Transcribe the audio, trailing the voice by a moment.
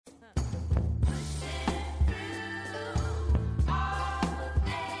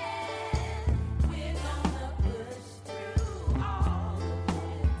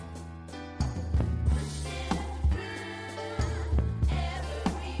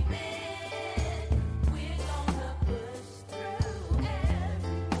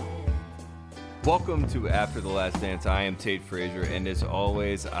Welcome to After the Last Dance. I am Tate Frazier, and as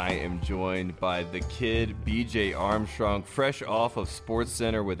always, I am joined by the kid, BJ Armstrong, fresh off of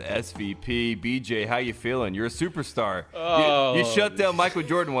SportsCenter with SVP. BJ, how you feeling? You're a superstar. You shut down Michael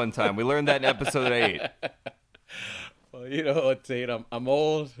Jordan one time. We learned that in episode 8. Well, you know, Tate, I'm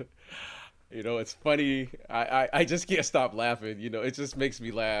old. You know, it's funny. I just can't stop laughing. You know, it just makes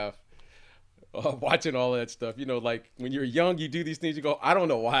me laugh. Watching all that stuff, you know, like when you're young, you do these things, you go, I don't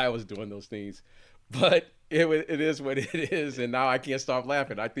know why I was doing those things, but it is what it is. And now I can't stop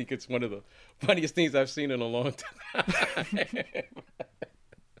laughing. I think it's one of the funniest things I've seen in a long time.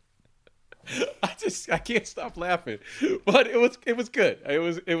 I can't stop laughing, but it was good.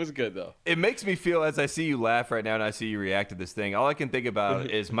 It was good though. It makes me feel, as I see you laugh right now and I see you react to this thing, all I can think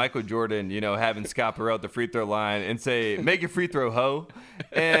about is Michael Jordan, you know, having Scott Burrell at the free throw line and say, make your free throw, ho.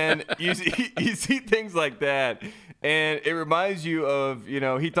 And you see things like that. And it reminds you of, you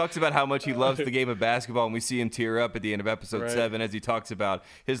know, he talks about how much he loves the game of basketball, and we see him tear up at the end of episode 7 as he talks about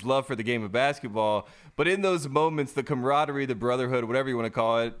his love for the game of basketball. But in those moments, the camaraderie, the brotherhood, whatever you want to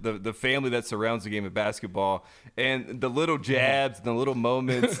call it, the family that surrounds the game of basketball, and the little jabs and the little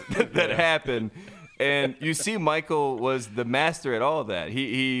moments that happen. And you see Michael was the master at all of that.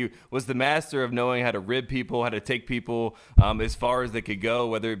 He was the master of knowing how to rib people, how to take people as far as they could go,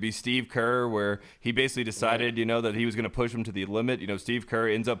 whether it be Steve Kerr, where he basically decided, you know, that he was going to push him to the limit. You know, Steve Kerr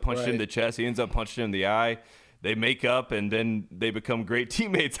ends up punching him in the chest. He ends up punching him in the eye. They make up, and then they become great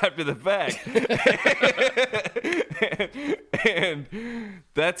teammates after the fact. and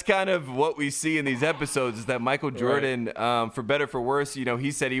that's kind of what we see in these episodes, is that Michael Jordan, for better for worse, you know,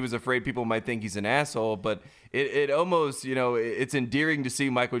 he said he was afraid people might think he's an asshole, but it almost, you know, it's endearing to see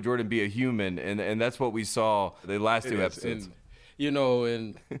Michael Jordan be a human, and that's what we saw the last two episodes. And, you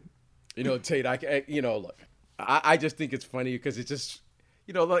know, Tate, I just think it's funny because it's just,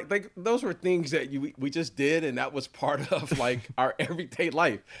 you know, like those were things that we just did, and that was part of like our everyday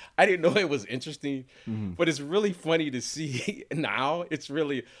life. I didn't know it was interesting, but it's really funny to see now. It's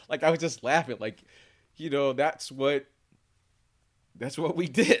really like I was just laughing, like, you know, that's what we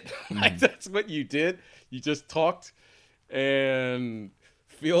did. Like that's what you did. You just talked and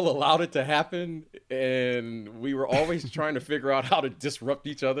Phil allowed it to happen, and we were always trying to figure out how to disrupt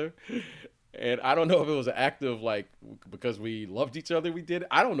each other. And I don't know if it was an act of like, because we loved each other, we did it.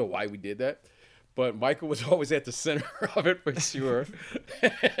 I don't know why we did that, but Michael was always at the center of it for sure.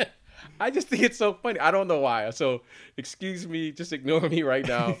 I just think it's so funny. I don't know why. So excuse me, just ignore me right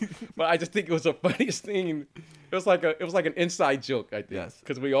now. But I just think it was the funniest thing. It was like an inside joke, I think,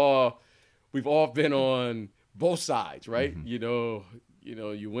 because we've all been on both sides, right? You know,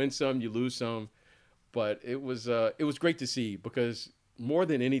 you win some, you lose some, but it was great to see, because more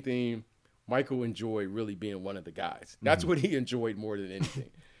than anything, Michael enjoyed really being one of the guys. That's what he enjoyed more than anything.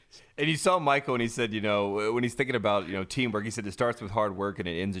 And you saw Michael, and he said, you know, when he's thinking about, you know, teamwork, he said it starts with hard work and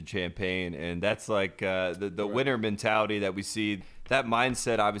it ends in champagne. And that's like the winner mentality that we see. That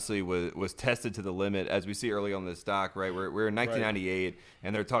mindset obviously was tested to the limit, as we see early on this doc, right? We're in 1998,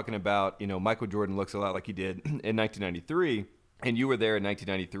 and they're talking about, you know, Michael Jordan looks a lot like he did in 1993. And you were there in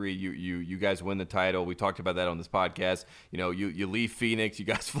 1993. You guys win the title. We talked about that on this podcast. You know, you leave Phoenix. You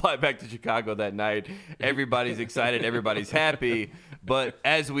guys fly back to Chicago that night. Everybody's excited. Everybody's happy. But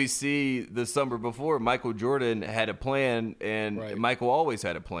as we see the summer before, Michael Jordan had a plan, and Michael always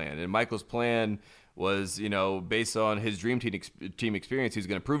had a plan. And Michael's plan was, you know, based on his dream team experience. He was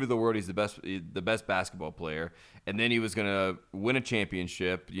going to prove to the world he's the best basketball player, and then he was going to win a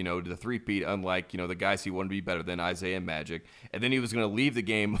championship, you know, the three-peat, unlike, you know, the guys he wanted to be better than, Isaiah and Magic. And then he was going to leave the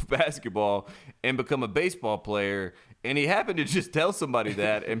game of basketball and become a baseball player. And he happened to just tell somebody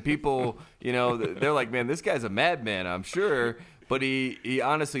that, and people, you know, they're like, man, this guy's a madman, I'm sure. But he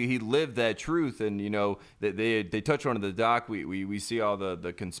honestly, he lived that truth. And, you know, they touch on in the doc. We see all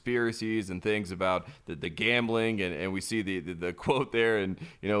the conspiracies and things about the gambling, and we see the quote there, and,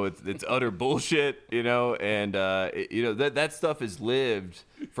 you know, it's utter bullshit, you know, and, you know, that stuff is lived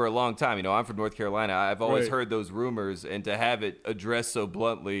for a long time. You know, I'm from North Carolina. I've always heard those rumors, and to have it addressed so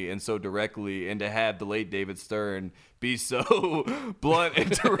bluntly and so directly, and to have the late David Stern be so blunt and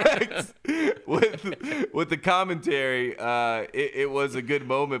direct with the commentary, it was a good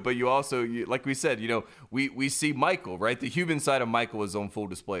moment. But you also, like we said, you know, we see Michael, right? The human side of Michael is on full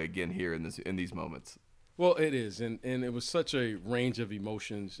display again here in these moments. Well, it is, and it was such a range of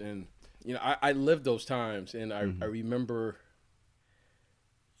emotions, and, you know, I lived those times, and I remember,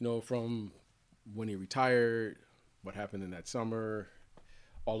 you know, from when he retired, what happened in that summer,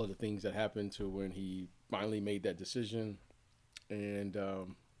 all of the things that happened to when he finally made that decision. And,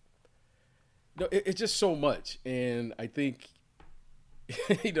 you know, it's just so much. And I think,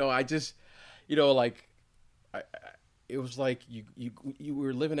 you know, like it was like you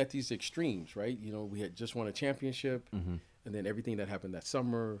were living at these extremes, right? We had just won a championship, and then everything that happened that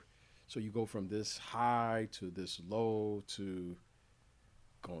summer. So you go from this high to this low to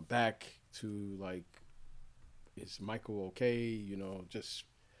going back to like, is Michael okay? Just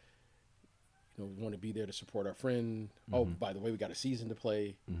want to be there to support our friend. Oh, by the way, we got a season to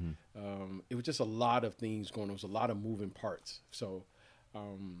play. It was just a lot of things going on. It was a lot of moving parts. So,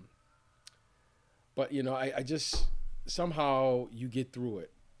 but I just somehow you get through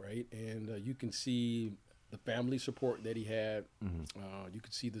it, right? And you can see the family support that he had. You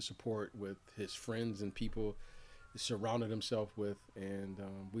could see the support with his friends and people he surrounded himself with, and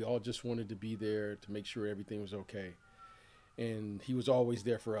we all just wanted to be there to make sure everything was okay. And he was always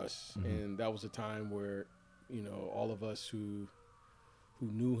there for us, and that was a time where, all of us who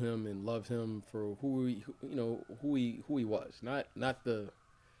knew him and loved him for who he was, not the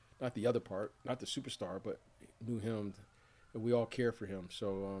other part, not the superstar, but knew him, and we all care for him.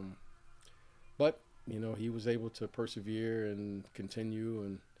 So, but he was able to persevere and continue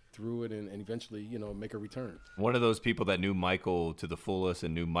and through it and eventually, make a return. One of those people that knew Michael to the fullest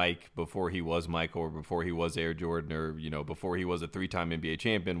and knew Mike before he was Michael or before he was Air Jordan or, before he was a 3-time NBA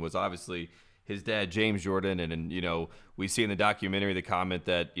champion was obviously his dad, James Jordan. And we see in the documentary the comment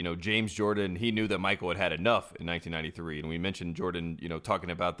that, James Jordan, he knew that Michael had had enough in 1993. And we mentioned Jordan, talking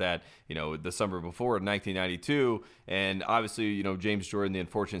about that, the summer before in 1992. And obviously, James Jordan, the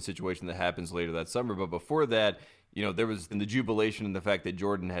unfortunate situation that happens later that summer. But before that, there was the jubilation and the fact that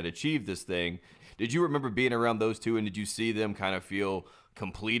Jordan had achieved this thing. Did you remember being around those two, and did you see them kind of feel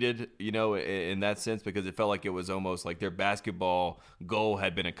completed, in that sense? Because it felt like it was almost like their basketball goal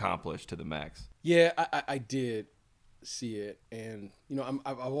had been accomplished to the max. Yeah, I did see it. And,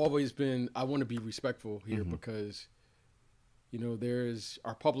 I've always been, I want to be respectful here because, there's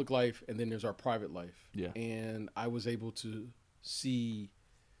our public life and then there's our private life. Yeah. And I was able to see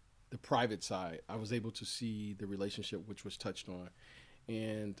the private side. I was able to see the relationship, which was touched on.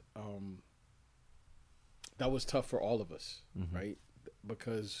 And that was tough for all of us, right?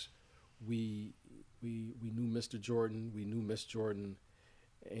 Because we knew Mr. Jordan, we knew Miss Jordan,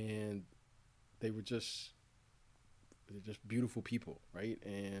 and they're just beautiful people, right?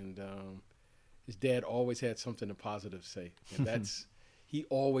 And his dad always had something positive to say, and he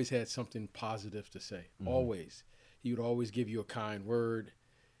always had something positive to say. Always, he would always give you a kind word.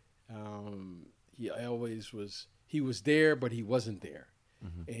 He was there, but he wasn't there.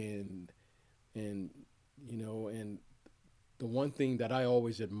 And the one thing that I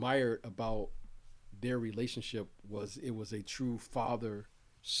always admired about their relationship was it was a true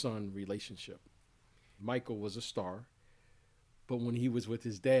father-son relationship. Michael was a star, but when he was with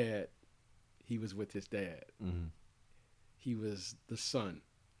his dad, he was with his dad. He was the son.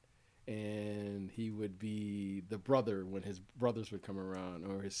 And he would be the brother when his brothers would come around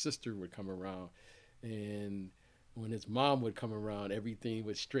or his sister would come around. And when his mom would come around, everything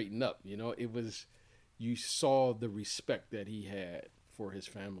would straighten up. You saw the respect that he had for his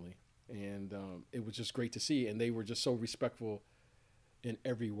family. And it was just great to see. And they were just so respectful in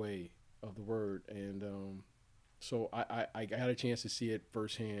every way of the word. And so I got a chance to see it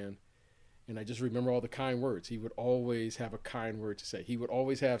firsthand. And I just remember all the kind words. He would always have a kind word to say. He would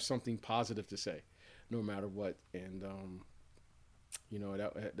always have something positive to say, no matter what. And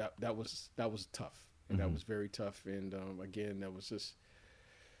that was tough, and that was very tough. And again, that was just,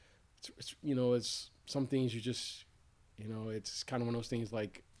 it's some things you just, it's kind of one of those things.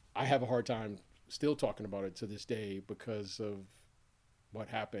 Like I have a hard time still talking about it to this day because of what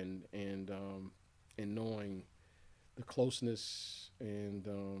happened, and knowing the closeness and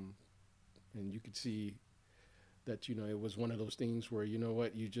you could see that, it was one of those things where, you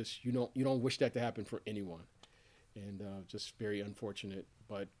don't wish that to happen for anyone. And just very unfortunate.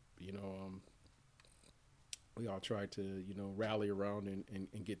 But, we all tried to, rally around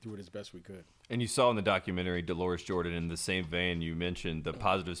and get through it as best we could. And you saw in the documentary Dolores Jordan, in the same vein, you mentioned the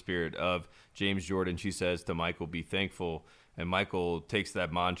positive spirit of James Jordan. She says to Michael, be thankful. And Michael takes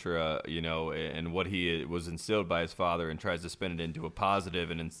that mantra, and what he was instilled by his father and tries to spin it into a positive,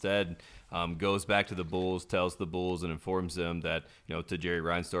 and instead goes back to the Bulls, tells the Bulls and informs them that, to Jerry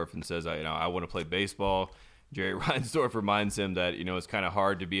Reinsdorf, and says, I want to play baseball. Jerry Reinsdorf reminds him that, it's kind of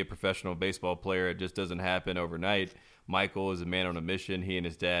hard to be a professional baseball player. It just doesn't happen overnight. Michael is a man on a mission. He and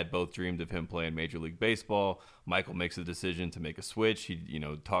his dad both dreamed of him playing Major League Baseball. Michael makes the decision to make a switch. He,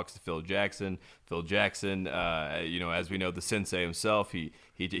 talks to Phil Jackson. Phil Jackson, as we know, the sensei himself,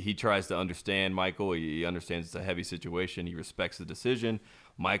 he he tries to understand Michael. He understands it's a heavy situation. He respects the decision.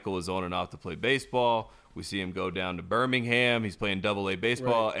 Michael is on and off to play baseball. We see him go down to Birmingham. He's playing Double-A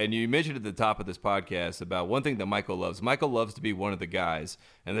baseball. Right. And you mentioned at the top of this podcast about one thing that Michael loves. Michael loves to be one of the guys.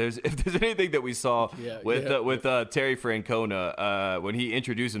 And if there's anything that we saw with Terry Francona, when he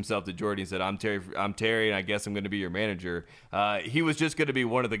introduced himself to Jordy and said, I'm Terry, and I guess I'm going to be your manager. He was just going to be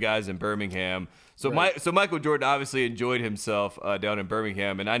one of the guys in Birmingham. So Michael Jordan obviously enjoyed himself down in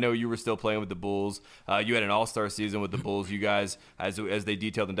Birmingham, and I know you were still playing with the Bulls. You had an all-star season with the Bulls. You guys, as they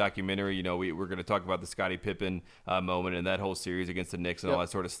detailed in the documentary, we're going to talk about the Scottie Pippen moment and that whole series against the Knicks and all that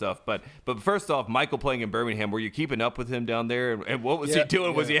sort of stuff. But first off, Michael playing in Birmingham, were you keeping up with him down there, and what was he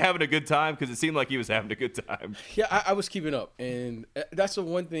doing? Yeah. Was he having a good time? Because it seemed like he was having a good time. Yeah, I was keeping up, and that's the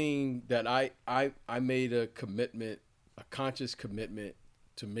one thing that I made a commitment, a conscious commitment,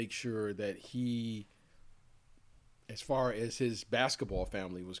 to make sure that he, as far as his basketball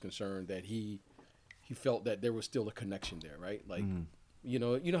family was concerned, that he felt that there was still a connection there, right? Like, you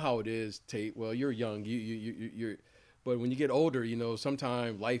know how it is, Tate. Well, you're young, you're, but when you get older,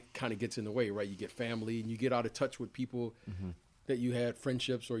 sometimes life kind of gets in the way, right? You get family, and you get out of touch with people that you had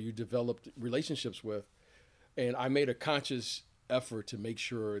friendships or you developed relationships with. And I made a conscious effort to make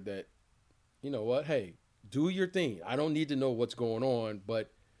sure that, hey, do your thing. I don't need to know what's going on,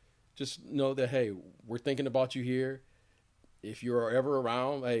 but just know that, hey, we're thinking about you here. If you're ever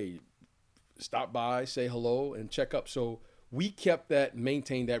around, hey, stop by, say hello, and check up. So we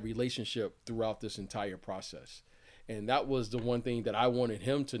maintained that relationship throughout this entire process. And that was the one thing that I wanted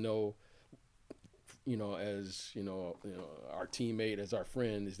him to know, as, our teammate, as our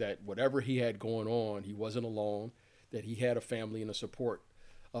friend, is that whatever he had going on, he wasn't alone, that he had a family and a support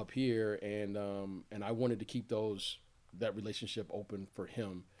up here, and I wanted to keep that relationship open for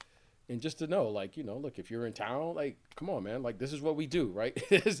him, and just to know, like, look, if you're in town, like, come on, man, like, this is what we do, right?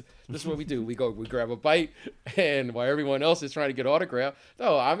 This is what we do. We grab a bite, and while everyone else is trying to get autograph,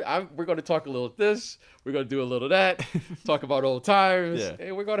 we're going to talk a little this, we're going to do a little that, talk about old times,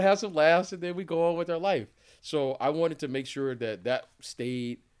 and we're going to have some laughs, and then we go on with our life. So I wanted to make sure that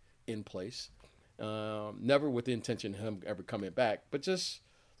stayed in place, never with the intention of him ever coming back, but just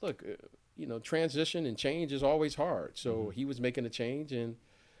look, transition and change is always hard. So he was making a change,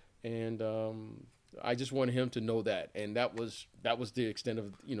 and I just wanted him to know that, and that was the extent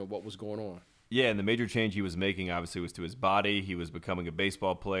of what was going on. Yeah, and the major change he was making obviously was to his body. He was becoming a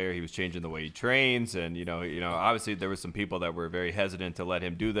baseball player. He was changing the way he trains, and obviously there were some people that were very hesitant to let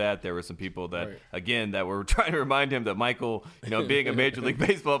him do that. There were some people that again that were trying to remind him that Michael, being a Major League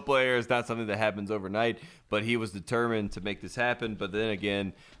Baseball player is not something that happens overnight. But he was determined to make this happen. But then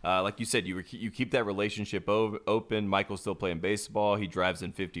again, like you said, you keep that relationship open. Michael's still playing baseball. He drives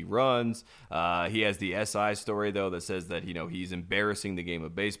in 50 runs. He has the SI story though that says that he's embarrassing the game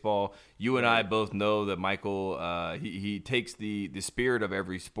of baseball. You and I both know that Michael he takes the spirit of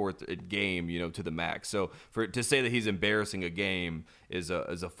every sport game to the max. So to say that he's embarrassing a game is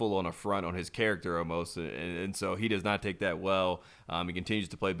a full-on affront on his character almost, and so he does not take that well. He continues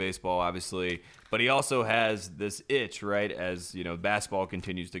to play baseball, obviously, but he also has this itch, right? As basketball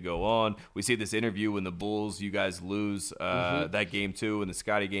continues to go on. We see this interview when the Bulls, you guys lose that game too, when the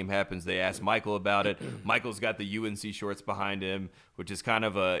Scottie game happens. They ask Michael about it. Michael's got the UNC shorts behind him, which is kind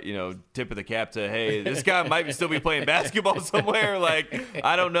of a tip of the cap to, hey, this guy might still be playing basketball somewhere. Like,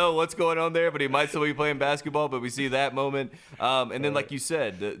 I don't know what's going on there, but he might still be playing basketball. But we see that moment, and then like you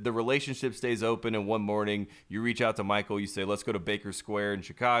said, the relationship stays open. And one morning, you reach out to Michael. You say, let's go to Baker Square in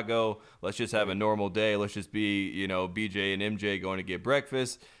Chicago. Let's just have a normal day. Let's just be BJ and MJ going to get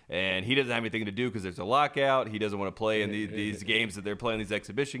breakfast. And he doesn't have anything to do because there's a lockout. He doesn't want to play in these games that they're playing, these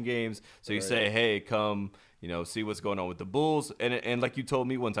exhibition games. So you say, hey, come, see what's going on with the Bulls. And like you told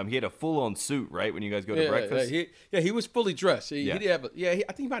me one time, he had a full-on suit, right, when you guys go to breakfast? He was fully dressed. He did have I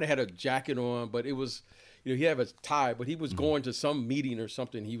think he might have had a jacket on, but it was, he had a tie, but he was going to some meeting or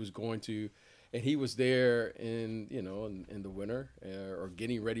something he was going to, and he was there in the winter or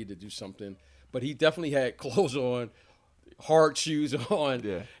getting ready to do something. But he definitely had clothes on, hard shoes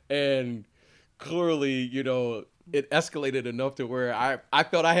on, and clearly, it escalated enough to where I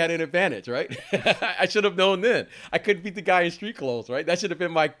felt I had an advantage, right? I should have known then. I couldn't beat the guy in street clothes, right? That should have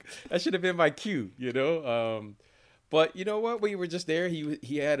been my cue, But you know what? We were just there.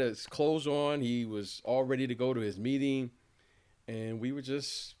 He had his clothes on. He was all ready to go to his meeting, and we were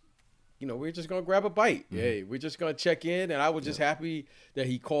just we're just gonna grab a bite. Hey, we're just gonna check in, and I was just happy that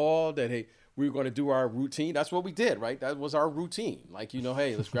he called. That hey, we were gonna do our routine. That's what we did, right? That was our routine. Like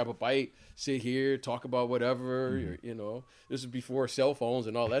hey, let's grab a bite, sit here, talk about whatever. This is before cell phones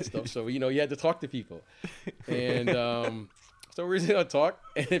and all that stuff. So you had to talk to people, and So we're just gonna talk,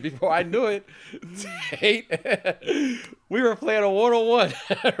 and then before I knew it, Tate, we were playing a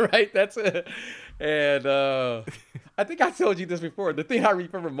 1-on-1, right? That's it. And I think I told you this before. The thing I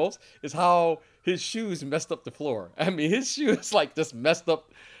remember most is how his shoes messed up the floor. I mean, his shoes like just messed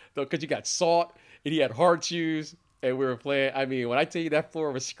up because you got salt, and he had hard shoes, and we were playing. I mean, when I tell you that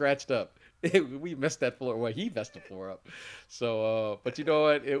floor was scratched up, we messed that floor. Well, he messed the floor up. So, but you know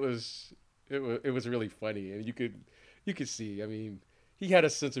what? It was really funny, and you could see. I mean, he had a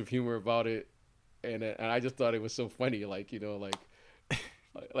sense of humor about it, and I just thought it was so funny. Like, you know,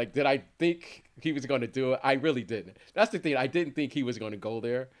 like did I think he was going to do it? I really didn't. That's the thing. I didn't think he was going to go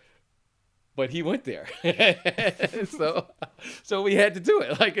there, but he went there. so we had to do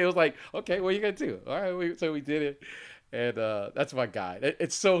it. Like, it was like, okay, what are you going to do? All right, so we did it. And that's my guy.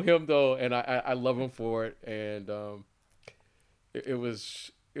 It's so him though, and I love him for it. And it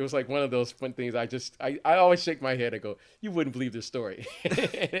was like one of those fun things. I always shake my head and go, you wouldn't believe this story.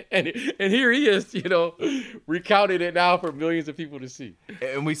 and here he is, you know, recounting it now for millions of people to see.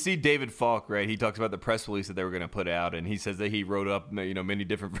 And we see David Falk, right? He talks about the press release that they were going to put out, and he says that he wrote up, you know, many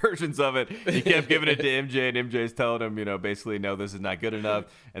different versions of it. He kept giving it to MJ, and MJ's telling him, you know, basically, no, this is not good enough.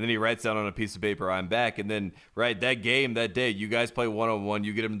 And then he writes down on a piece of paper, I'm back. And then, right, that game, that day, you guys play 1-on-1.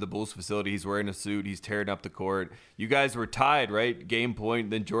 You get him to the Bulls facility. He's wearing a suit. He's tearing up the court. You guys were tied, right? Game point.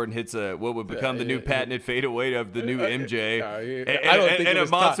 Then Jordan hits what would become the new patented fadeaway of the new MJ. I don't think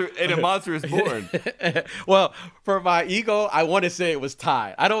a monster is born. Well, for my ego, I want to say it was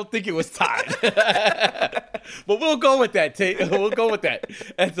tied. I don't think it was tied. But we'll go with that, Tate. We'll go with that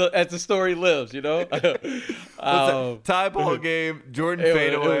as the story lives, you know? Tie ball game, Jordan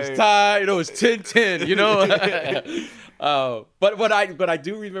fadeaway. It was tied. It was 10-10, you know? But what I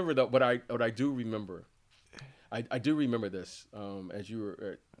do remember, though, what I do remember, I do remember this as you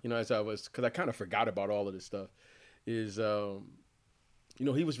were, you know, as I was, because I kind of forgot about all of this stuff, is, you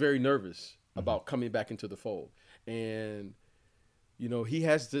know, he was very nervous about coming back into the fold. And, you know, he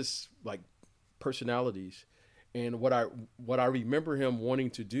has this, like, personalities. And what I remember him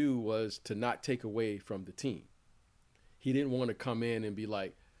wanting to do was to not take away from the team. He didn't want to come in and be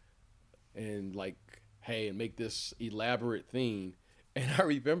like, hey, and make this elaborate thing. And I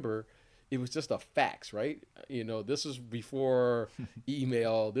remember it was just a fax, right? You know, this is before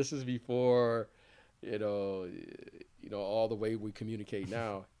email. This is before, you know, all the way we communicate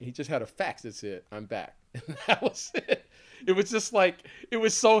now. And he just had a fax that said, I'm back. And that was it. It was just like, it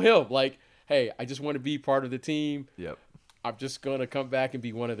was so him. Like, hey, I just want to be part of the team. Yep. I'm just going to come back and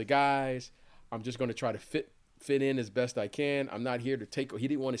be one of the guys. I'm just going to try to fit in as best I can. I'm not here to he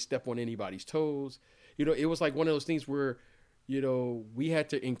didn't want to step on anybody's toes. You know, it was like one of those things where, you know, we had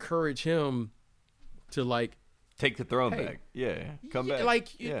to encourage him to, like, take the throne back. Yeah. Come back. Like,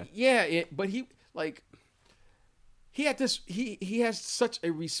 but he, like, he had this, he has such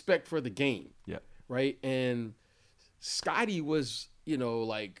a respect for the game. Yeah. Right. And Scotty was,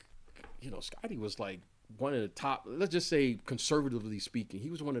 Scotty was like one of the top, let's just say conservatively speaking, he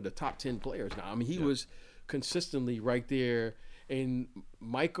was one of the top 10 players now. I mean, he was consistently right there. And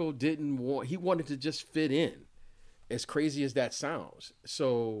Michael he wanted to just fit in, as crazy as that sounds.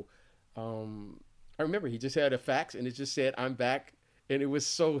 So I remember he just had a fax and it just said, I'm back. And it was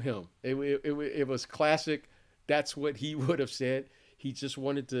so him. It was classic. That's what he would have said. He just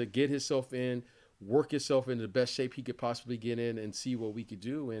wanted to get himself in, work himself into the best shape he could possibly get in and see what we could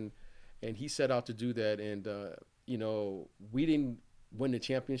do. And he set out to do that. And, you know, we didn't win the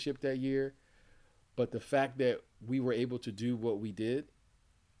championship that year, but the fact that we were able to do what we did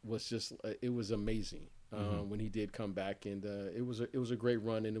was just, it was amazing when he did come back. And it was a great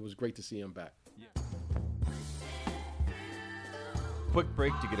run, and it was great to see him back. Yeah. Quick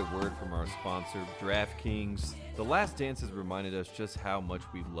break to get a word from our sponsor, DraftKings. The Last Dance has reminded us just how much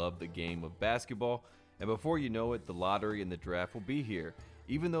we love the game of basketball, and before you know it, the lottery and the draft will be here.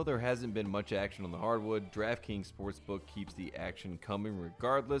 Even though there hasn't been much action on the hardwood, DraftKings Sportsbook keeps the action coming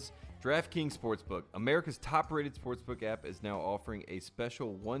regardless. DraftKings Sportsbook, America's top-rated sportsbook app, is now offering a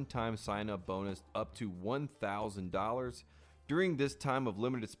special one-time sign-up bonus up to $1,000. During this time of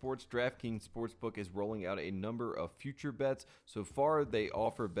limited sports, DraftKings Sportsbook is rolling out a number of future bets. So far, they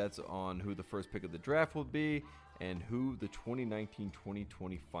offer bets on who the first pick of the draft will be and who the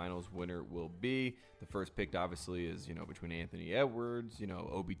 2019-2020 finals winner will be. The first pick, obviously, is, between Anthony Edwards.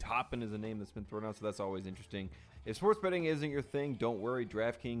 Obi Toppin is a name that's been thrown out, so that's always interesting. If sports betting isn't your thing, don't worry.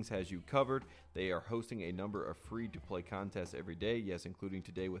 DraftKings has you covered. They are hosting a number of free-to-play contests every day, yes, including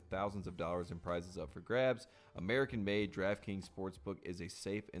today with thousands of dollars in prizes up for grabs. American-made DraftKings Sportsbook is a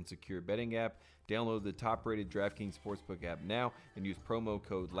safe and secure betting app. Download the top-rated DraftKings Sportsbook app now and use promo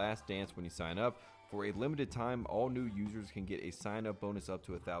code LASTDANCE when you sign up. For a limited time, all new users can get a sign-up bonus up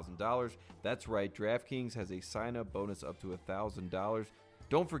to $1,000. That's right, DraftKings has a sign-up bonus up to $1,000.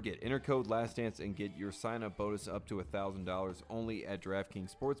 Don't forget, enter code LASTDANCE and get your sign-up bonus up to $1,000 only at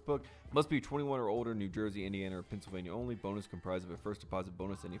DraftKings Sportsbook. Must be 21 or older, New Jersey, Indiana, or Pennsylvania only. Bonus comprised of a first deposit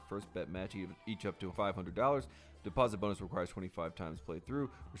bonus and a first bet match, each up to $500. Deposit bonus requires 25 times playthrough.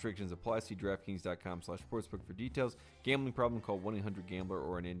 Restrictions apply. See DraftKings.com/sportsbook for details. Gambling problem? Call 1-800-GAMBLER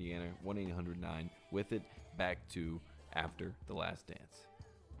or in Indiana, 1-800-9-WITH-IT. Back to After the Last Dance.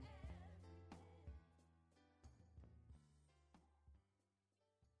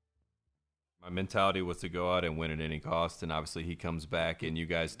 My mentality was to go out and win at any cost, and obviously he comes back, and you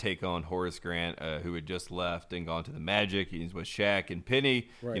guys take on Horace Grant, who had just left and gone to the Magic. He's with Shaq and Penny.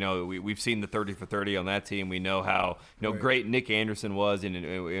 Right. You know, we've seen the 30 for 30 on that team. We know how great Nick Anderson was,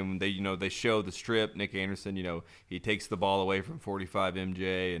 and they show the strip. Nick Anderson, he takes the ball away from 45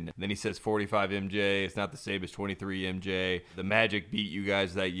 MJ, and then he says 45 MJ. It's not the same as 23 MJ. The Magic beat you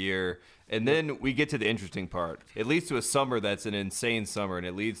guys that year. And then we get to the interesting part. It leads to a summer that's an insane summer, and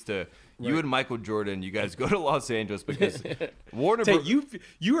it leads to you and Michael Jordan. You guys go to Los Angeles because Warner Bros.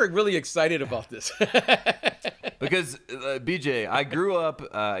 You are really excited about this. Because, BJ, I grew up,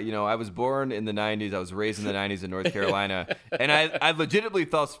 I was born in the 90s. I was raised in the 90s in North Carolina. And I legitimately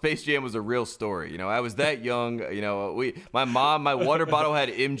thought Space Jam was a real story. I was that young. My water bottle had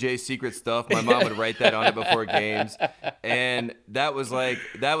MJ secret stuff. My mom would write that on it before games. And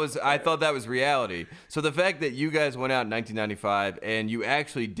I thought that was reality. So the fact that you guys went out in 1995 and you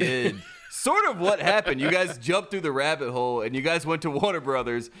actually did sort of what happened. You guys jumped through the rabbit hole and you guys went to Warner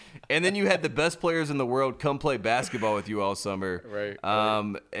Brothers, and then you had the best players in the world come play basketball with you all summer. Right.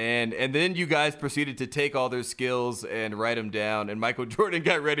 And then you guys proceeded to take all their skills and write them down, and Michael Jordan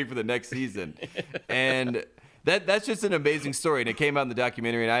got ready for the next season. And that's just an amazing story, and it came out in the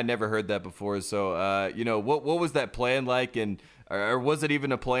documentary, and I had never heard that before. So, what was that plan like, and or was it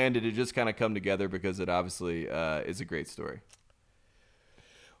even a plan? Did it just kind of come together? Because it obviously is a great story.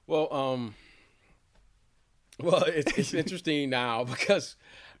 Well, it's interesting now because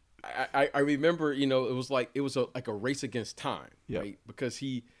I remember, it was like a race against time, right? Because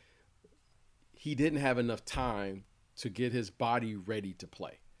he didn't have enough time to get his body ready to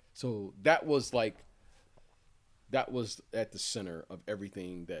play. So that was at the center of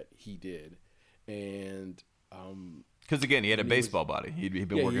everything that he did, and because again, he had a baseball body. He'd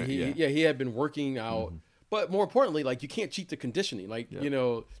been working. He had been working out. Mm-hmm. But more importantly, you can't cheat the conditioning.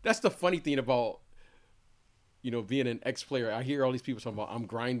 That's the funny thing about, being an ex-player. I hear all these people talking about, I'm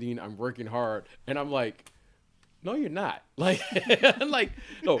grinding, I'm working hard. And I'm like, no, you're not.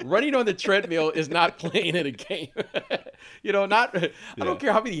 No, running on the treadmill is not playing in a game. I don't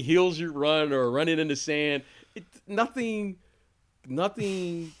care how many hills you run or running in the sand. Nothing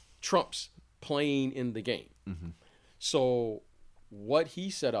trumps playing in the game. Mm-hmm. So what he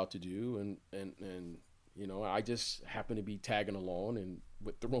set out to do, and I just happened to be tagging along and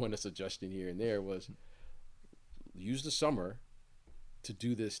with throwing a suggestion here and there, was use the summer to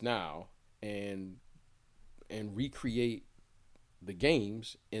do this now and recreate the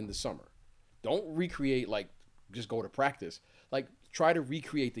games in the summer. Don't recreate just go to practice. Try to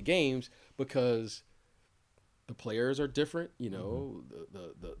recreate the games because the players are different.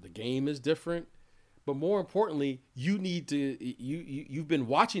 The game is different. But more importantly, you need to you've been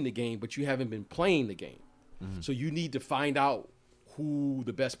watching the game, but you haven't been playing the game. Mm-hmm. So you need to find out who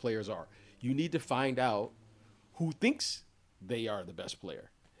the best players are. You need to find out who thinks they are the best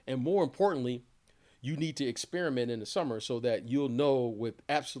player. And more importantly, you need to experiment in the summer so that you'll know with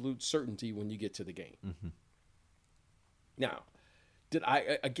absolute certainty when you get to the game. Mm-hmm. Now, did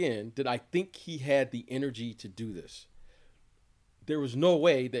I think he had the energy to do this? There was no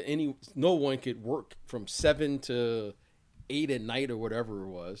way that no one could work from 7 to 8 at night or whatever it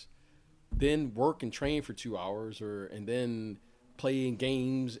was, then work and train for 2 hours and then play in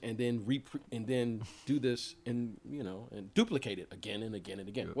games and then do this and duplicate it again and again and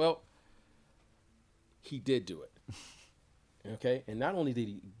again. Yeah. Well, he did do it. Okay? And not only did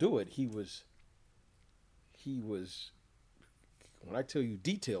he do it, he was when I tell you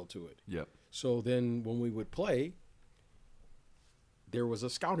detailed to it. Yep. So then when we would play, there was a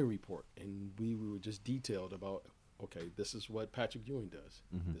scouting report, and we were just detailed about, okay, this is what Patrick Ewing does.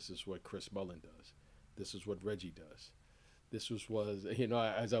 Mm-hmm. This is what Chris Mullin does. This is what Reggie does. This was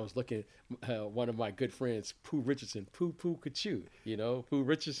as I was looking, one of my good friends, Pooh Richardson, Pooh Kachu, Pooh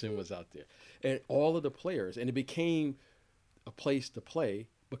Richardson was out there. And all of the players, and it became a place to play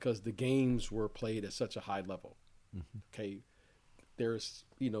because the games were played at such a high level. Mm-hmm. Okay, there's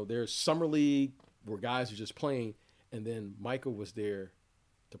summer league where guys are just playing, and then Michael was there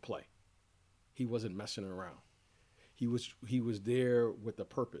to play. He wasn't messing around. He was there with a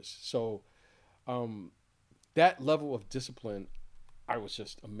purpose. So that level of discipline, I was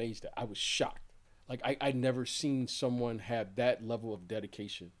just amazed at. I was shocked. Like I'd never seen someone have that level of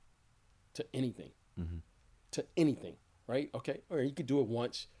dedication to anything. Mm-hmm. To anything, right? Okay, or he could do it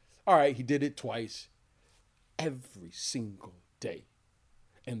once. All right, he did it twice. Every single day.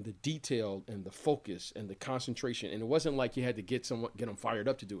 And the detail and the focus and the concentration. And it wasn't like you had to get them fired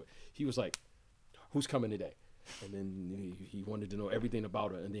up to do it. He was like, who's coming today? And then he wanted to know everything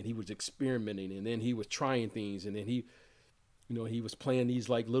about it. And then he was experimenting. And then he was trying things. And then he was playing these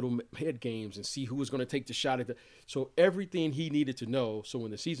like little head games and see who was going to take the shot at so everything he needed to know. So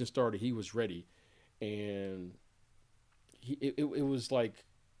when the season started, he was ready. And it was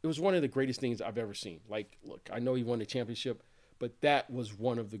one of the greatest things I've ever seen. Like, look, I know he won the championship, but that was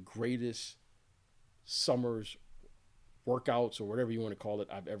one of the greatest summers workouts or whatever you want to call it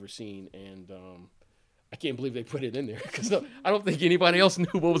I've ever seen. And I can't believe they put it in there because I don't think anybody else knew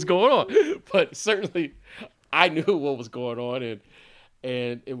what was going on. But certainly I knew what was going on,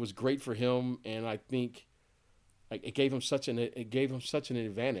 and it was great for him. And I think like it gave him such an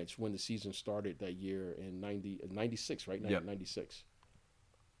advantage when the season started that year in 96, right? Yep. 96.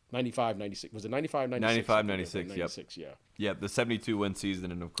 95, 96. Was it 95, 96? 95, 96, 96, yep. Yeah. Yeah, the 72-win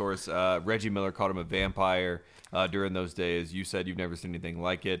season. And, of course, Reggie Miller called him a vampire during those days. You said you've never seen anything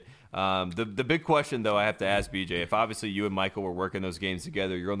like it. The big question, though, I have to ask, BJ, if obviously you and Michael were working those games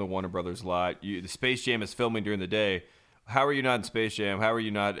together, you're on the Warner Brothers lot, the Space Jam is filming during the day. How are you not in Space Jam? How are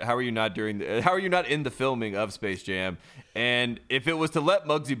you not in the filming of Space Jam? And if it was to let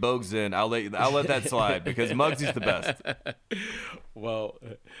Muggsy Bogues in, I'll let that slide because Muggsy's the best. Well,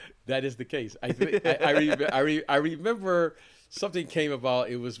 that is the case. I remember something came about.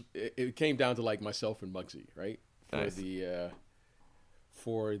 It came down to like myself and Muggsy, right? Nice.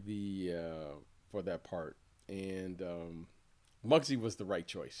 For that part, and Muggsy was the right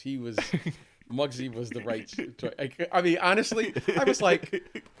choice. Muggsy was the right choice. I mean, honestly, I was like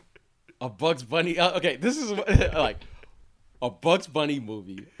a Bugs Bunny. Okay, this is like a Bugs Bunny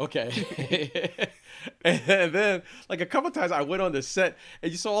movie. Okay. And then like a couple of times I went on the set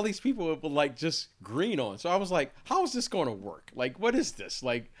and you saw all these people with like just green on. So I was like, how is this going to work? Like, what is this?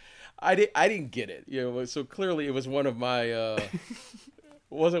 Like, I didn't get it. You know, so clearly it was one of my, it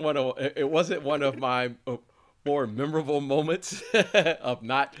wasn't one of my more memorable moments of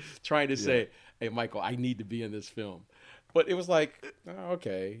not trying to say, hey, Michael, I need to be in this film. But it was like, oh,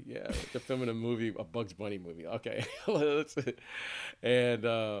 okay, yeah, they're filming a movie, a Bugs Bunny movie. Okay.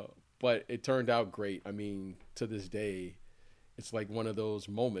 But it turned out great. I mean, to this day, it's like one of those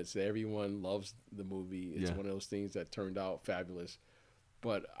moments that everyone loves the movie. It's one of those things that turned out fabulous.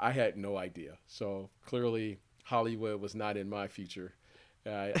 But I had no idea. So clearly Hollywood was not in my future.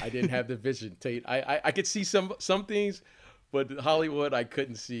 I didn't have the vision, Tate. I could see some things, but Hollywood I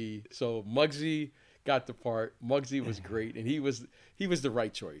couldn't see. So Muggsy got the part. Muggsy was great, and he was the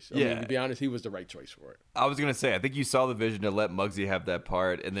right choice. I mean, to be honest, he was the right choice for it. I was gonna say, I think you saw the vision to let Muggsy have that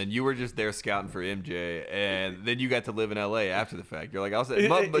part, and then you were just there scouting for MJ, and then you got to live in LA after the fact. You're like, I'll say,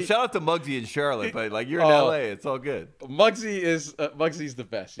 but shout out to Muggsy in Charlotte, but like you're in LA, it's all good. Mugsy's the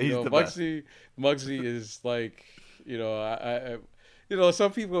best. He's the best. Muggsy is like,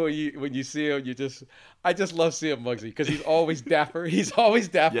 some people when you see him, I just love seeing Muggsy because he's always dapper. He's always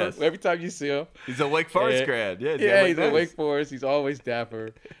dapper every time you see him. He's a Wake Forest grad. Yeah, he's at Wake Forest. He's always dapper.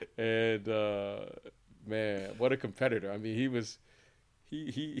 And man, what a competitor. I mean,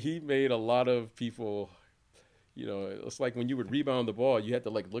 he made a lot of people. It's like when you would rebound the ball, you had to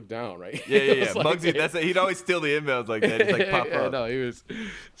like look down, right? Yeah. Like, Muggsy, he'd always steal the inbounds like that. He'd like pop up. No, he was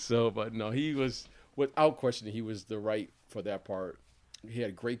he was without question. He was the right for that part. He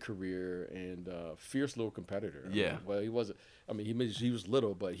had a great career and fierce little competitor. He wasn't. I mean, he was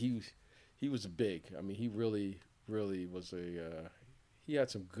little, but he was big. I mean, he really was he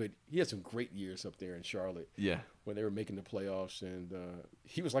had some great years up there in Charlotte. Yeah. When they were making the playoffs, and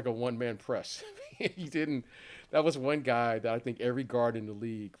he was like a one-man press. That was one guy that I think every guard in the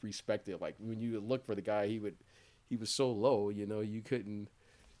league respected. Like when you look for the guy, he was so low, you couldn't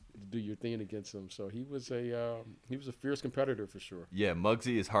do your thing against him. So he was a fierce competitor for sure. Yeah,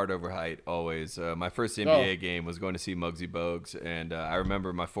 Muggsy is hard over height always. My first NBA game was going to see Muggsy Bogues, and I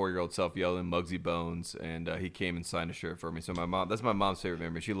remember my 4-year-old self yelling Muggsy Bones, and he came and signed a shirt for me. So that's my mom's favorite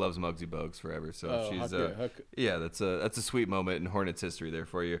memory. She loves Muggsy Bogues forever. So she's that's a sweet moment in Hornets history there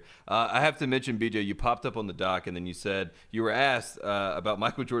for you. I have to mention, BJ, you popped up on the doc, and then you said you were asked about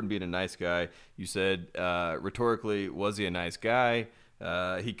Michael Jordan being a nice guy. You said rhetorically, was he a nice guy?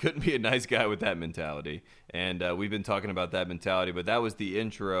 He couldn't be a nice guy with that mentality. And we've been talking about that mentality, but that was the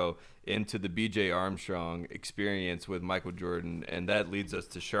intro into the B.J. Armstrong experience with Michael Jordan, and that leads us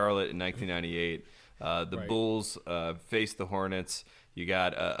to Charlotte in 1998. The Bulls faced the Hornets. You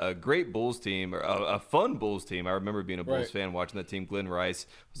got a great Bulls team, or a fun Bulls team. I remember being a Bulls fan watching that team. Glenn Rice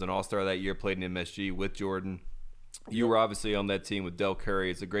was an all-star that year, played in MSG with Jordan. You were obviously on that team with Del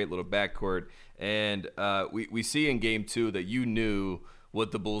Curry. It's a great little backcourt. And we see in Game 2 that you knew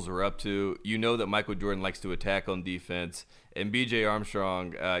what the Bulls were up to. You know that Michael Jordan likes to attack on defense. And B.J.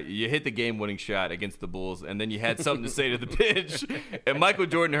 Armstrong, you hit the game-winning shot against the Bulls, and then you had something to say to the bench. And Michael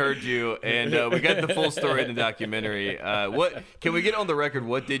Jordan heard you, and we got the full story in the documentary. What can we get on the record?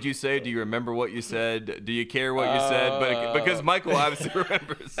 What did you say? Do you remember what you said? Do you care what you said? But because Michael obviously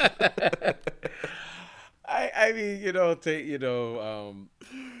remembers. I mean,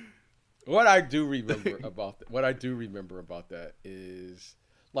 what I do remember about that is,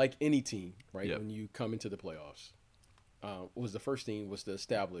 like any team, right? Yep. When you come into the playoffs, was the first thing was to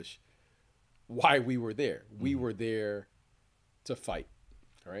establish why we were there. We were there to fight,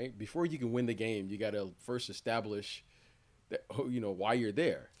 all right? Before you can win the game, you got to first establish that, why you're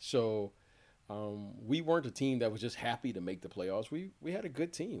there. So we weren't a team that was just happy to make the playoffs. We had a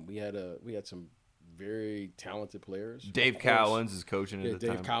good team. We had some very talented players. Dave Cowens is coaching at the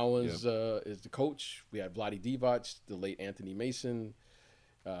time. Dave Cowens is the coach. We had Vlade Divac, the late Anthony Mason.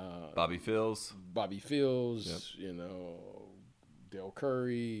 Bobby Fields, Del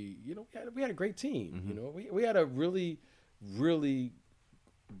Curry. We had a great team. Mm-hmm. We had a really, really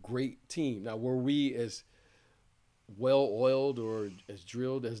great team. Now, were we as well-oiled or as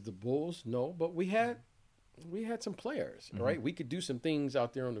drilled as the Bulls? No, but we had some players, mm-hmm. right? We could do some things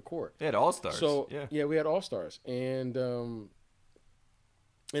out there on the court. They had all-stars. So, we had all-stars. And the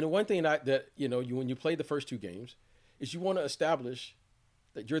one thing when you play the first two games is you want to establish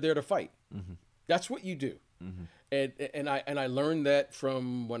that you're there to fight. Mm-hmm. That's what you do. Mm-hmm. And I learned that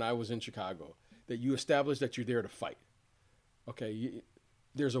from when I was in Chicago, that you establish that you're there to fight. Okay,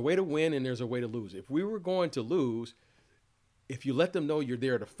 there's a way to win and there's a way to lose. If we were going to lose, if you let them know you're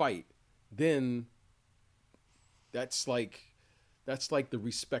there to fight, then that's like the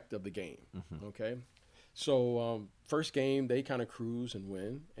respect of the game. Mm-hmm. Okay, so first game they kind of cruise and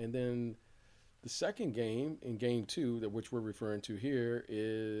win, and then the second game, in Game 2, which we're referring to here,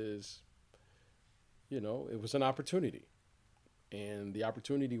 is, it was an opportunity. And the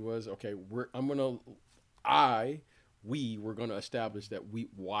opportunity was, okay, we were going to establish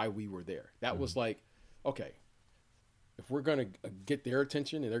why we were there. That was like, okay, if we're going to get their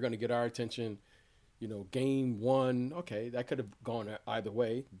attention and they're going to get our attention, Game 1, okay, that could have gone either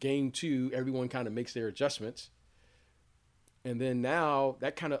way. Game 2, everyone kind of makes their adjustments. And then now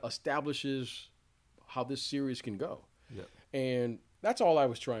that kind of establishes how this series can go. Yep. And that's all I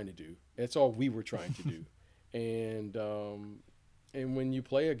was trying to do. That's all we were trying to do. And when you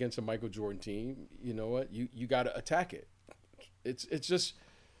play against a Michael Jordan team, you know what? You got to attack it. It's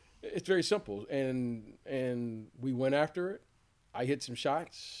very simple. And we went after it. I hit some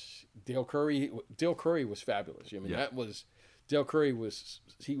shots. Del Curry was fabulous. I mean, Del Curry was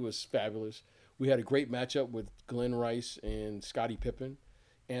fabulous. We had a great matchup with Glenn Rice and Scottie Pippen.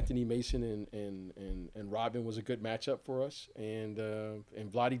 Anthony Mason and Robin was a good matchup for us, and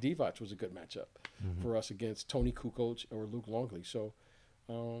Vlade Divac was a good matchup for us against Tony Kukoc or Luke Longley. So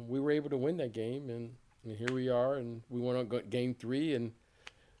we were able to win that game, and here we are, and we went on Game 3,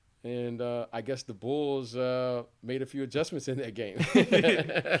 and I guess the Bulls made a few adjustments in that game.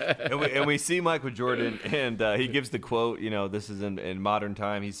 and we see Michael Jordan, and he gives the quote. This is in modern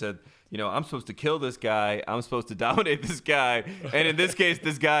time. He said, I'm supposed to kill this guy. I'm supposed to dominate this guy. And in this case,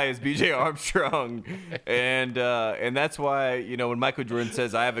 this guy is B.J. Armstrong. And that's why, when Michael Jordan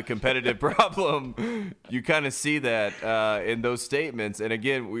says, I have a competitive problem, you kind of see that in those statements. And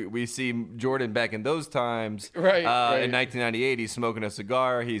again, we see Jordan back in those times. Right. In 1998, he's smoking a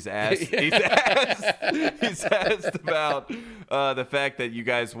cigar. He's asked about the fact that you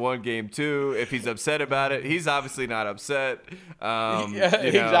guys won Game 2. If he's upset about it, he's obviously not upset.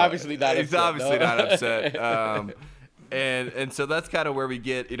 He's obviously not upset. And so that's kind of where we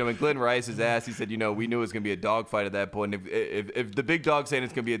get, when Glenn Rice is asked, he said, we knew it was going to be a dogfight at that point. If the big dog's saying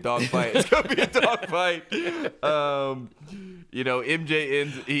it's going to be a dogfight, it's going to be a dogfight.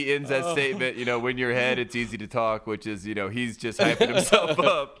 MJ ends that statement, when you're ahead, it's easy to talk, which is, he's just hyping himself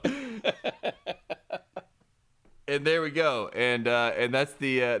up. And there we go, and that's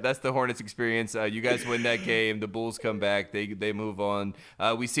the Hornets experience. You guys win that game. The Bulls come back. They move on.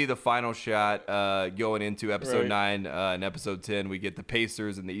 We see the final shot going into episode 9 and episode 10. We get the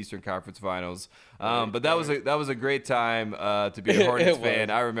Pacers in the Eastern Conference Finals. But that was a great time to be a Hornets fan.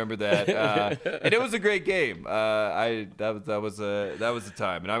 I remember that, and it was a great game. That was a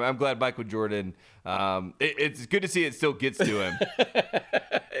time, and I'm glad Michael Jordan. It's good to see it still gets to him.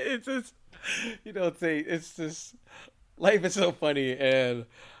 It's just. It's just life is so funny, and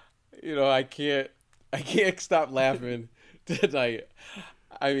I can't stop laughing tonight.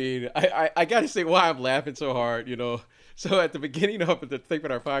 I mean, I got to say why I'm laughing so hard. So at the beginning of the Think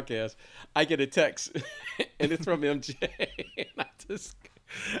About Our podcast, I get a text, and it's from MJ, and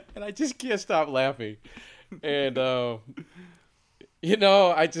I just can't stop laughing, and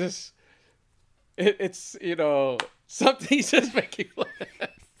it's something just making me laugh.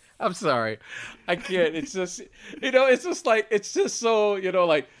 I'm sorry. I can't. It's just, it's just so,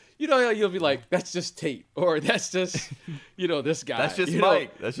 you'll be like, that's just Tate, or that's just, this guy. That's just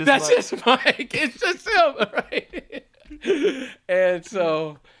Mike. That's just Mike. It's just him, right? And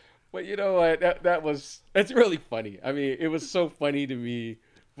so, but you know what? That's really funny. I mean, it was so funny to me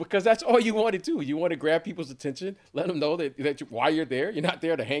because that's all you want to do. You want to grab people's attention, let them know that why you're there. You're not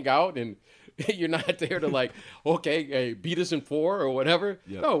there to hang out and you're not there to like, okay, hey, beat us in 4 or whatever.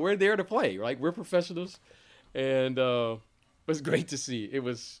 Yep. No, we're there to play. Like we're professionals, and it was great to see. It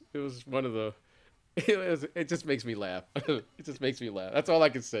was one of the. It just makes me laugh. It just makes me laugh. That's all I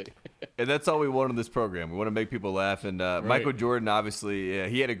can say. And that's all we want on this program. We want to make people laugh. And right. Michael Jordan, obviously,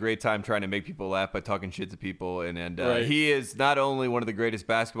 he had a great time trying to make people laugh by talking shit to people. And right. He is not only one of the greatest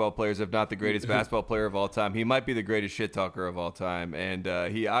basketball players, if not the greatest basketball player of all time, he might be the greatest shit talker of all time.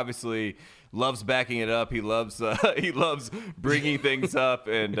 And he obviously loves backing it up. He loves bringing things up,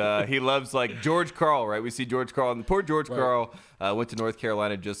 and he loves like George Karl, right? We see George Karl, and poor George Karl went to North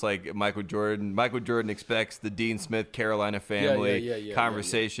Carolina just like Michael Jordan. Michael Jordan expects the Dean Smith Carolina family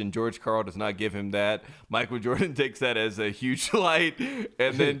conversation. George Karl does not give him that. Michael Jordan takes that as a huge slight,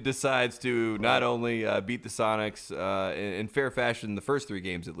 and then decides to not only beat the Sonics in fair fashion, the first 3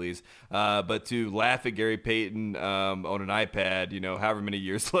 games at least, but to laugh at Gary Payton on an iPad, however many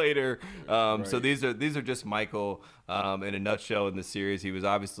years later. So these are just Michael in a nutshell in the series. He was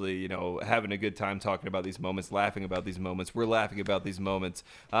obviously, having a good time talking about these moments, laughing about these moments. We're laughing about these moments.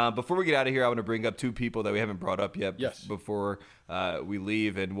 Before we get out of here, I want to bring up 2 people that we haven't brought up yet before we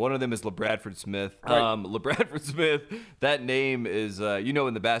leave, and one of them is LaBradford Smith. Right. LaBradford Smith, that name is,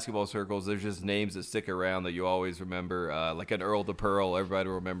 in the basketball circles, there's just names that stick around that you always remember, like an Earl DePearl. Everybody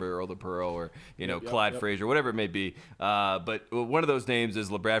will remember Earl DePearl, or Clyde Frazier, whatever it may be. But one of those names is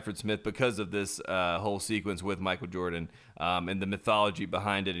LaBradford Smith because of this whole sequence with Michael Jordan and the mythology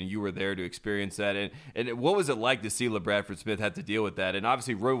behind it, and you were there to experience that. And what was it like to see LaBradford Smith have to deal with that? And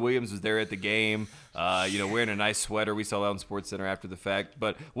obviously, Roy Williams was there at the game, wearing a nice sweater. We saw that on SportsCenter after the fact.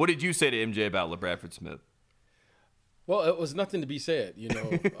 But what did you say to MJ about LaBradford Smith? Well, it was nothing to be said,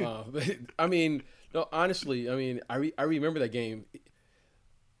 I mean, no, honestly, I mean, I remember that game.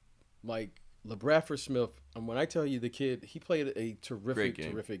 Like, LaBradford Smith, when I tell you the kid, he played a terrific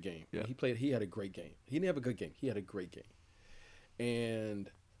game. Yeah. He had a great game. He didn't have a good game. He had a great game. And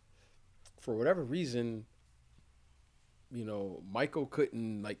for whatever reason, Michael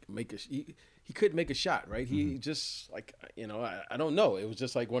couldn't he couldn't make a shot, right? He just I don't know. It was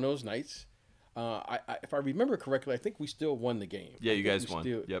just like one of those nights. If I remember correctly, I think we still won the game. Yeah, you guys won.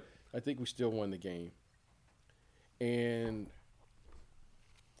 Yep. I think we still won the game. And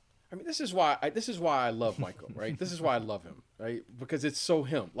I mean, this is why I love Michael, right? This is why I love him, right? Because it's so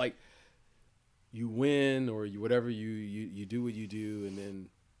him. Like, you win or you whatever you do what you do,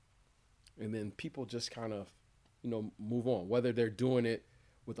 and then people just kind of, move on. Whether they're doing it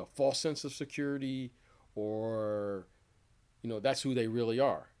with a false sense of security or, that's who they really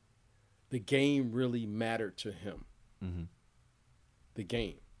are. The game really mattered to him. Mm-hmm. The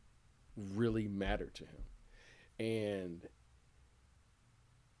game really mattered to him, and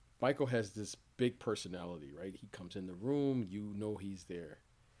Michael has this big personality, right? He comes in the room, he's there.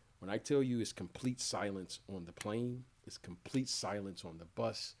 When I tell you it's complete silence on the plane, it's complete silence on the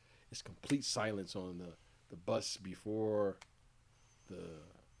bus, it's complete silence on the bus before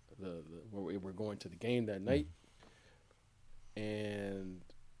where we're going to the game that night. And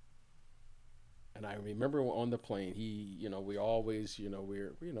I remember on the plane, we always,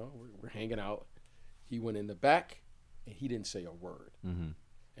 we're hanging out. He went in the back and he didn't say a word. Mm-hmm.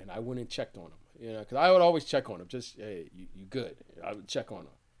 And I went and checked on him, because I would always check on him. Just, hey, you good? I would check on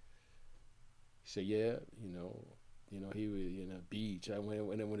him. He said, yeah, he was, Beach.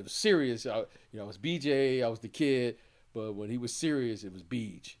 When it was serious, I was BJ, I was the kid, but when he was serious, it was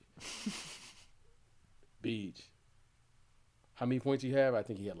Beach. Beach. How many points he have? I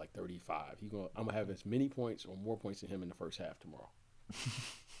think he had like 35. I'm gonna have as many points or more points than him in the first half tomorrow.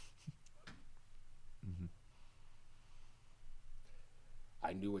 Mm-hmm.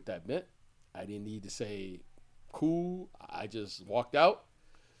 I knew what that meant. I didn't need to say cool. I just walked out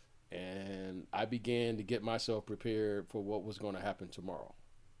and I began to get myself prepared for what was going to happen tomorrow.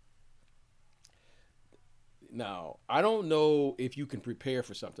 Now, I don't know if you can prepare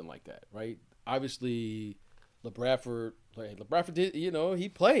for something like that, right? Obviously, LeBradford did, he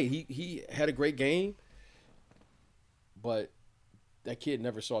played. He had a great game, but that kid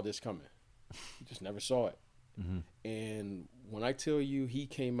never saw this coming. He just never saw it. Mm-hmm. And when I tell you he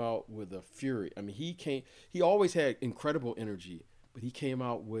came out with a fury, I mean, he always had incredible energy, but he came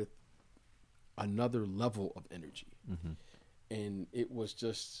out with another level of energy. Mm-hmm. And it was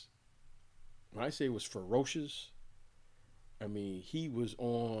just, when I say it was ferocious, I mean, he was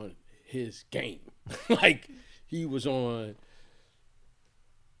on his game. Like, he was on,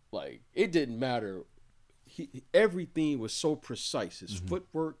 like, it didn't matter. Everything was so precise. His mm-hmm.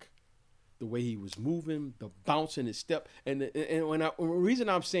 footwork, the way he was moving, the bounce in his step. And the reason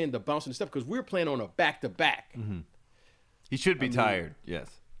I'm saying the bounce in the step, because we're playing on a back-to-back. Mm-hmm. He should be tired, yes.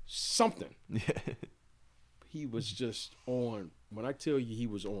 Something. He was just on, when I tell you he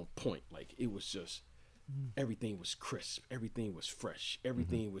was on point, like it was just, everything was crisp. Everything was fresh.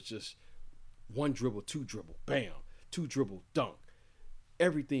 Everything mm-hmm. was just one dribble, two dribble, bam, two dribble, dunk.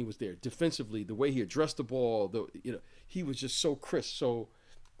 Everything was there. Defensively, the way he addressed the ball, he was just so crisp. So,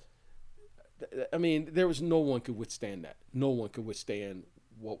 I mean, there was no one could withstand that. No one could withstand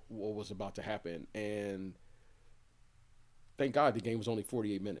what was about to happen. And thank God the game was only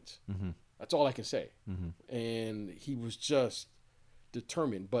 48 minutes. Mm-hmm. That's all I can say. Mm-hmm. And he was just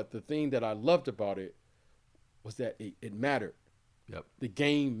determined. But the thing that I loved about it was that it mattered. Yep. The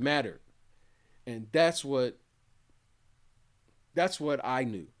game mattered. And that's what I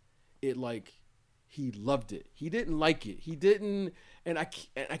knew. He loved it. He didn't like it. He didn't, and I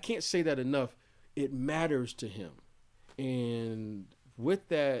can't say that enough. It matters to him. And with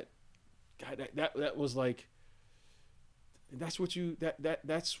that, God, that was like, that's what you,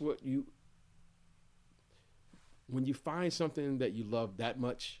 when you find something that you love that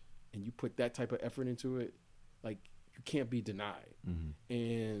much and you put that type of effort into it, like, you can't be denied. Mm-hmm.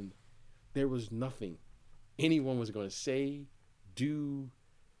 And there was nothing anyone was going to say, do,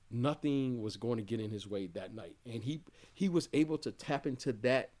 nothing was going to get in his way that night. And he was able to tap into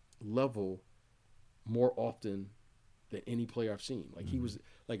that level more often than any player I've seen. Like, mm-hmm. he was,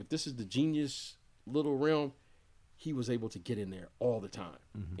 like, if this is the genius little realm, he was able to get in there all the time.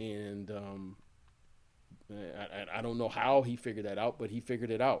 Mm-hmm. And I don't know how he figured that out, but he figured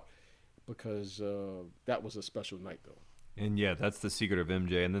it out, because that was a special night, though. And yeah, that's the secret of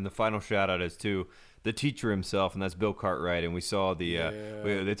MJ. And then the final shout out is to the teacher himself, and that's Bill Cartwright. And we saw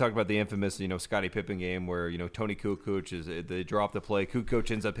they talked about the infamous, Scottie Pippen game where, Tony Kukoc they drop the play. Kukoc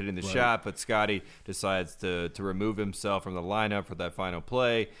ends up hitting the shot, but Scottie decides to remove himself from the lineup for that final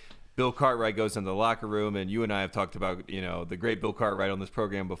play. Bill Cartwright goes into the locker room, and you and I have talked about, the great Bill Cartwright on this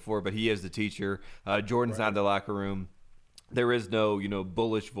program before, but he is the teacher. Jordan's not in the locker room. There is no,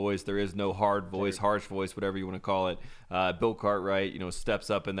 bullish voice. There is no hard voice, harsh voice, whatever you want to call it. Bill Cartwright, steps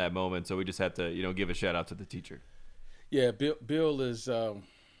up in that moment. So we just have to, give a shout out to the teacher. Yeah, Bill is,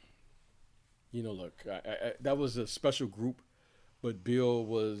 look, that was a special group, but Bill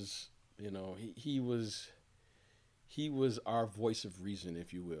was, he was our voice of reason,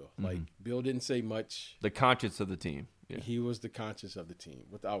 if you will. Mm-hmm. Like, Bill didn't say much. The conscience of the team. Yeah. He was the conscience of the team,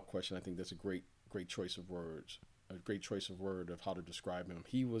 without question. I think that's a great choice of words. A great choice of word of how to describe him.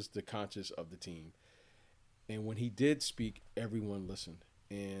 He was the conscience of the team. And when he did speak, everyone listened.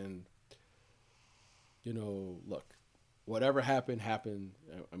 And, look, whatever happened.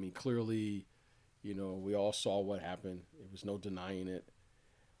 I mean, clearly, we all saw what happened. There was no denying it.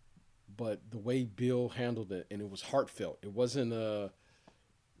 But the way Bill handled it, and it was heartfelt. It wasn't it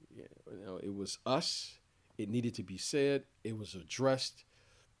was us. It needed to be said. It was addressed.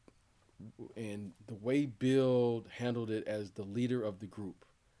 And the way Bill handled it as the leader of the group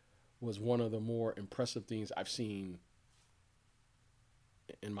was one of the more impressive things I've seen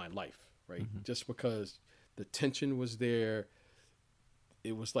in my life, right? Mm-hmm. Just because the tension was there.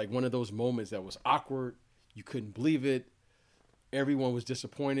 It was like one of those moments that was awkward. You couldn't believe it. Everyone was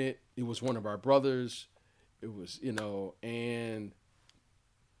disappointed. It was one of our brothers. It was,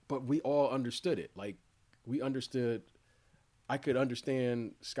 but we all understood it. Like, we understood I could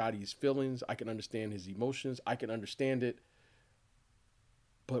understand Scotty's feelings. I can understand his emotions. I can understand it.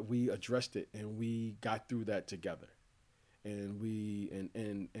 But we addressed it and we got through that together. And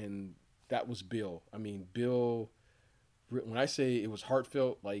and that was Bill. I mean, Bill, when I say it was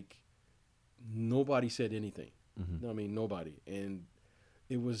heartfelt, like nobody said anything. Mm-hmm. I mean, nobody. And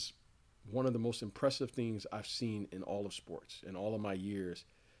it was one of the most impressive things I've seen in all of sports, in all of my years,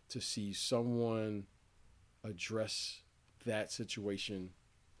 to see someone address that situation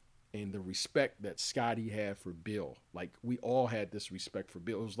and the respect that Scotty had for Bill. Like, we all had this respect for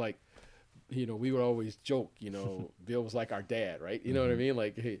Bill. It was like, we would always joke, Bill was like our dad, right? You know what I mean?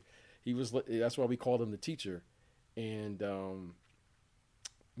 Like, he was, that's why we called him the teacher. And,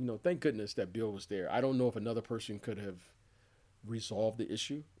 thank goodness that Bill was there. I don't know if another person could have resolved the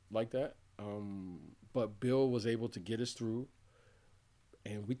issue like that. But Bill was able to get us through,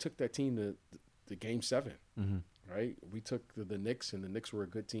 and we took that team to Game 7, right? We took the Knicks, and the Knicks were a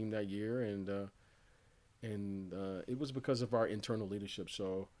good team that year, and it was because of our internal leadership.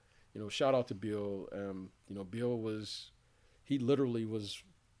 So, shout out to Bill. Bill he literally was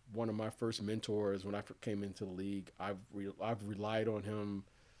one of my first mentors when I came into the league. I've relied on him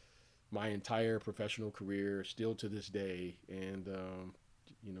my entire professional career, still to this day, and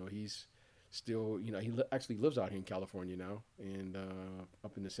he's still, he actually lives out here in California now, and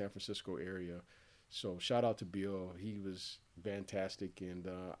up in the San Francisco area. So shout out to Bill. He was fantastic, and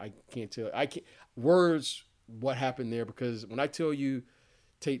I can't words what happened there, because when I tell you,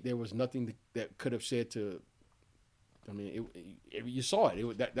 Tate, there was nothing that could have said to. I mean, you saw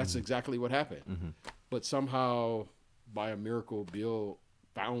it. That's exactly what happened. Mm-hmm. But somehow, by a miracle, Bill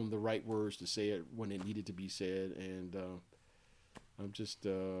found the right words to say it when it needed to be said, and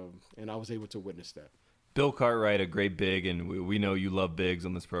and I was able to witness that. Bill Cartwright, a great big, and we know you love bigs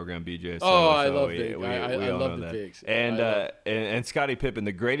on this program, BJ. I love bigs. I love the bigs. And Scottie Pippen,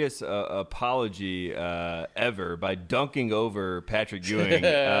 the greatest apology ever by dunking over Patrick Ewing,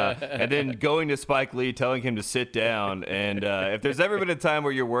 and then going to Spike Lee, telling him to sit down. And if there's ever been a time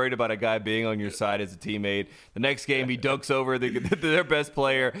where you're worried about a guy being on your side as a teammate, the next game he dunks over their best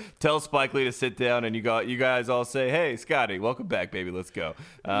player, tells Spike Lee to sit down, and you guys all say, "Hey, Scotty, welcome back, baby. Let's go."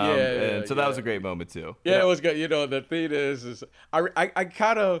 So that was a great moment too. Yeah, it was good. The thing is I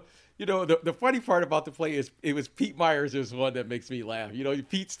kind of, the funny part about the play is it was Pete Myers is one that makes me laugh.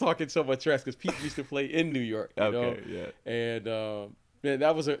 Pete's talking so much trash because Pete used to play in New York. And man,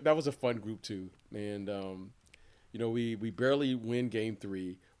 that was a fun group too. And we barely win Game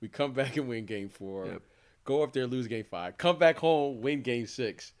 3. We come back and win Game 4. Yep. Go up there, lose Game 5. Come back home, win Game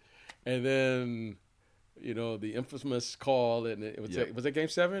 6, and then. The infamous call, and was it Game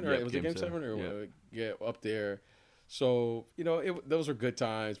 7 or was it Game 7 or up there? So those were good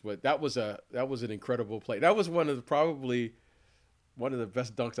times, but that was an incredible play. That was probably one of the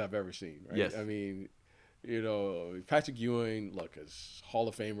best dunks I've ever seen. Right? Yes. I mean, Patrick Ewing, look, is Hall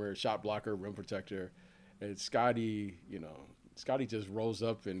of Famer, shot blocker, rim protector, and Scotty just rose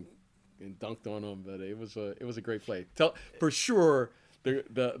up and dunked on him. But it was a great play. For sure.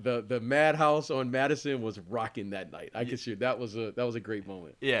 The Madhouse on Madison was rocking that night. I can see that was a great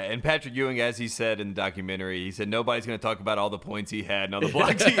moment. Yeah, and Patrick Ewing, as he said in the documentary, he said nobody's going to talk about all the points he had and all the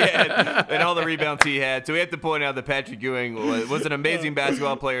blocks he had and all the rebounds he had. So we have to point out that Patrick Ewing was an amazing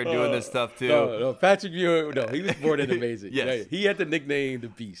basketball player doing this stuff too. No, Patrick Ewing, he was more than amazing. Yes. Yeah, he had the nickname the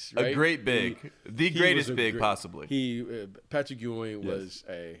Beast. Right? A great big, the greatest big possibly. Patrick Ewing was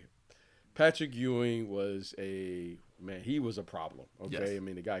man, he was a problem. Okay, yes. I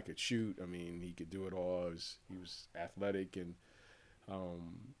mean, the guy could shoot. I mean, he could do it all. He was athletic, and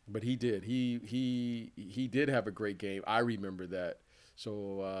but he did. He did have a great game. I remember that.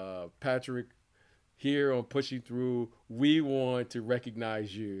 So Patrick, here on Pushing Through, we want to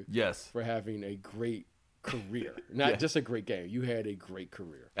recognize you. Yes. For having a great career, not just a great game. You had a great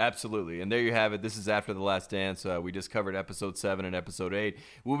career. Absolutely. And there you have it. This is After the Last Dance. We just covered episode 7 and episode 8.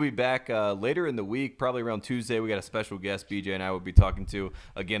 We'll be back later in the week, probably around Tuesday. We got a special guest BJ and I will be talking to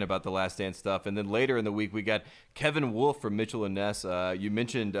again about the Last Dance stuff. And then later in the week, we got Kevin Wolf from Mitchell & Ness. You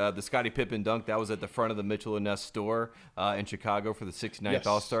mentioned the Scottie Pippen dunk. That was at the front of the Mitchell & Ness store in Chicago for the 69th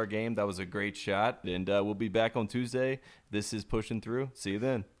All-Star game. That was a great shot. And we'll be back on Tuesday. This is Pushing Through. See you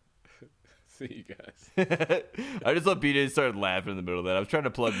then. See you guys. I just let BJ start laughing in the middle of that. I was trying to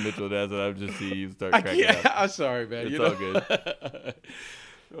plug Mitchell Ness, and I just see you start cracking up. I'm sorry, man. It's all good.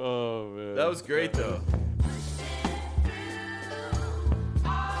 Oh, man. That was great, though.